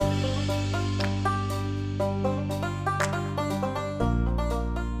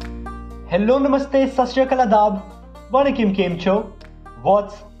Hello, namaste, sat shri akal, adab, wanakim kemcho.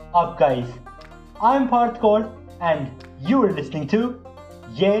 What's up, guys? I'm Parth Kaur and you are listening to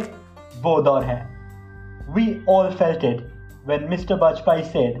Ye Wo Daur Hai. We all felt it when Mr.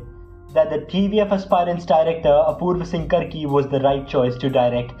 Bajpai said that the TVF Aspirants director Apurva Singh Karki was the right choice to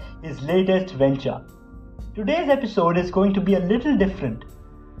direct his latest venture. Today's episode is going to be a little different.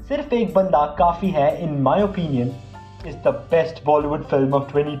 Sirf Ek Bandaa Kaafi Hai, in my opinion, is the best Bollywood film of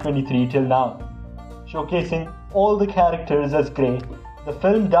 2023 till now. Showcasing all the characters as grey, the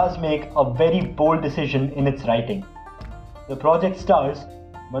film does make a very bold decision in its writing. The project stars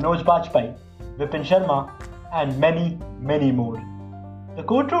Manoj Bajpai, Vipin Sharma, and many more. The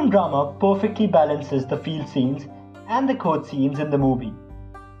courtroom drama perfectly balances the field scenes and the court scenes in the movie.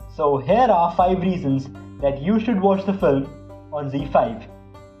 So here are 5 reasons that you should watch the film on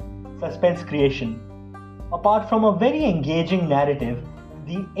ZEE5. Suspense creation. Apart from a very engaging narrative,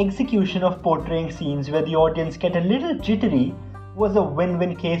 the execution of portraying scenes where the audience get a little jittery was a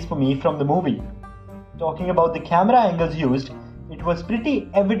win-win case for me from the movie. Talking about the camera angles used, it was pretty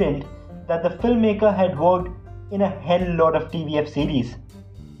evident that the filmmaker had worked in a hell lot of TVF series.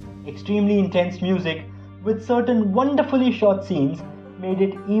 Extremely intense music with certain wonderfully shot scenes made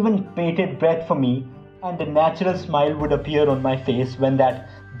it even bated breath for me, and a natural smile would appear on my face when that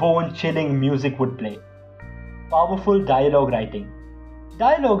bone-chilling music would play. Powerful dialogue writing.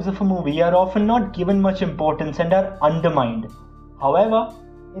 Dialogues of a movie are often not given much importance and are undermined. However,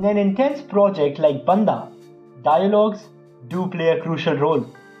 in an intense project like Bandaa, dialogues do play a crucial role.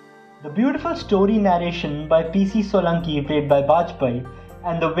 The beautiful story narration by P.C. Solanki, played by Bajpai,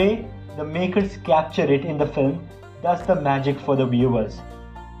 and the way the makers capture it in the film does the magic for the viewers.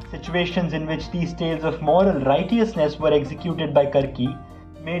 Situations in which these tales of moral righteousness were executed by Karki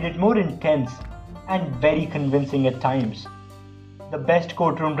made it more intense and very convincing at times. The best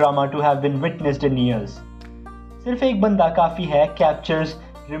courtroom drama to have been witnessed in years. Sirf Ek Bandaa Kaafi Hai captures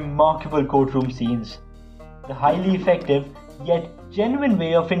remarkable courtroom scenes. The highly effective yet genuine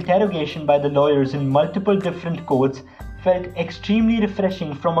way of interrogation by the lawyers in multiple different courts felt extremely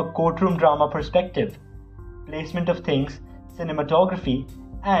refreshing from a courtroom drama perspective. Placement of things, cinematography,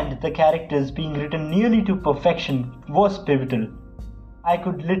 and the characters being written nearly to perfection was pivotal. I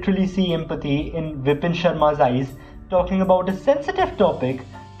could literally see empathy in Vipin Sharma's eyes, talking about a sensitive topic,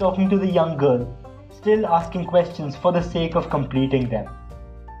 talking to the young girl, still asking questions for the sake of completing them.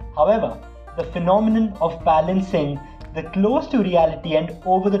 However, the phenomenon of balancing the close to reality and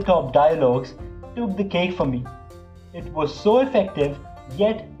over-the-top dialogues took the cake for me. It was so effective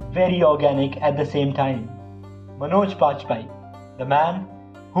yet very organic at the same time. Manoj Bajpai, the man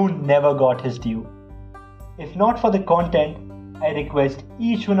who never got his due. If not for the content, I request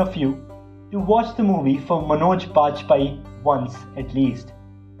each one of you to watch the movie for Manoj Bajpai once at least.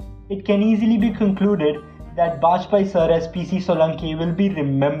 It can easily be concluded that Bajpai sir as P.C. Solanki will be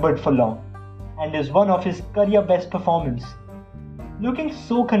remembered for long and is one of his career best performances. Looking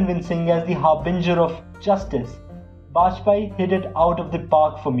so convincing as the harbinger of justice, Bajpai hit it out of the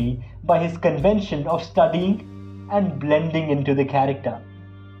park for me by his convention of studying and blending into the character.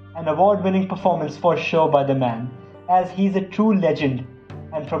 An award-winning performance for sure by the man, as he's a true legend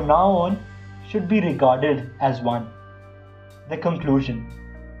and from now on should be regarded as one. The conclusion.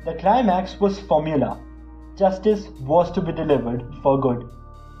 The climax was formula. Justice was to be delivered for good.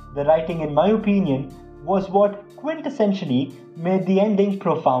 The writing, in my opinion, was what quintessentially made the ending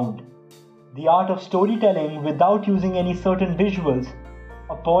profound. The art of storytelling without using any certain visuals,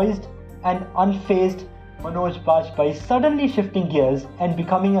 a poised and unfazed Manoj Bajpai suddenly shifting gears and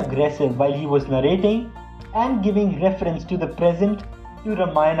becoming aggressive while he was narrating and giving reference to the present to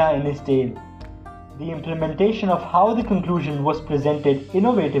Ramayana in his tale. The implementation of how the conclusion was presented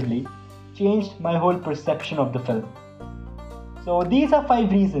innovatively changed my whole perception of the film. So these are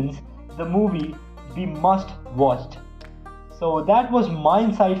 5 reasons the movie we must watch. So that was my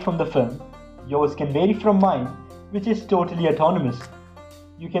insight from the film. Yours can vary from mine, which is totally autonomous.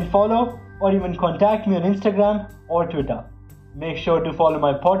 You can follow or even contact me on Instagram or Twitter. Make sure to follow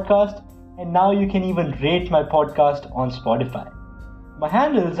my podcast, and now you can even rate my podcast on Spotify. My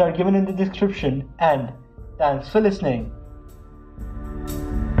handles are given in the description, and thanks for listening.